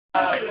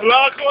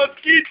Black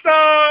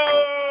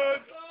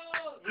Mosquitoes!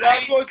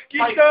 Black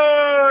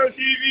Mosquitoes!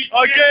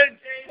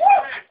 Against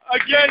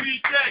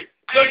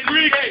the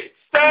Greek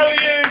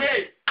Stallion!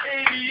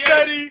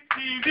 Steady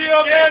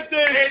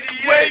Diamantes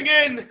weighing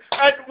in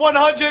at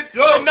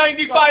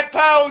 195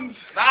 pounds!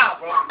 Nah,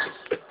 bro.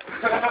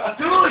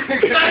 Dude, where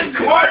you going,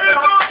 bro?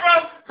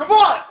 Come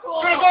on!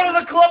 We're gonna go to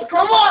the club,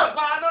 come on! I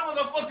know what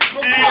the fuck is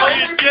going on.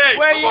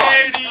 Where you at?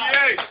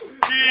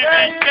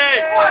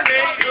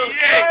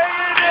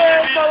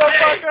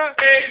 Motherfucker!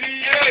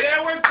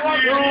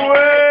 Do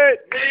it!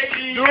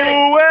 Do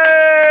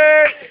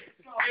it!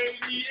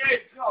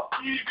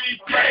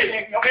 88.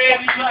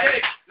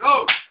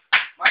 Yo,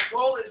 my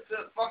goal is to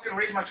fucking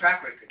raise my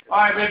track record.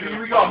 Alright, baby,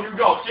 here we go.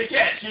 Shake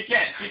hands.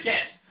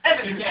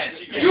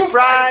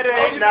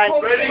 Friday night,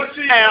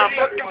 and I'm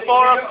looking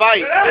for a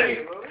fight.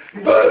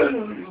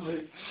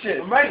 Shit,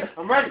 I'm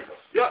ready.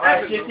 Yo,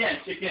 Alright, shake hands.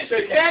 Shake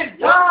hands.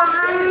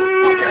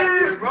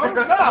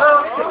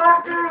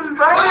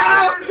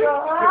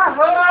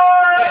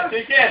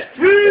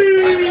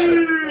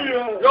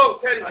 Yo,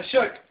 Teddy, I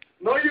shook.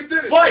 No, you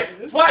didn't. Fight!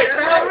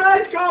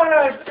 Alright,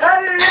 gonna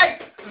take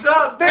the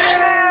big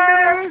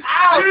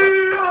out.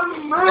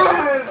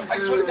 I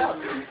took it out.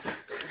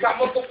 Got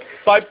multiple.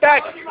 Fight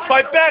back!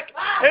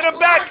 Hit him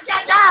back!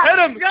 Hit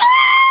him!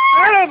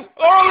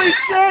 Holy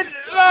shit!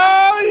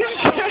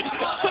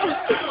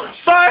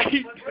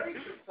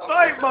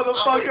 Fight,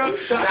 motherfucker!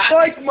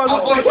 Fight,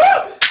 motherfucker!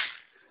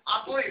 I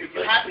believe you.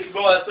 You're happy to go.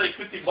 That's like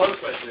 $50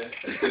 right there.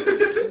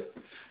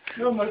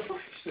 No, my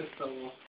fucking shit's so low.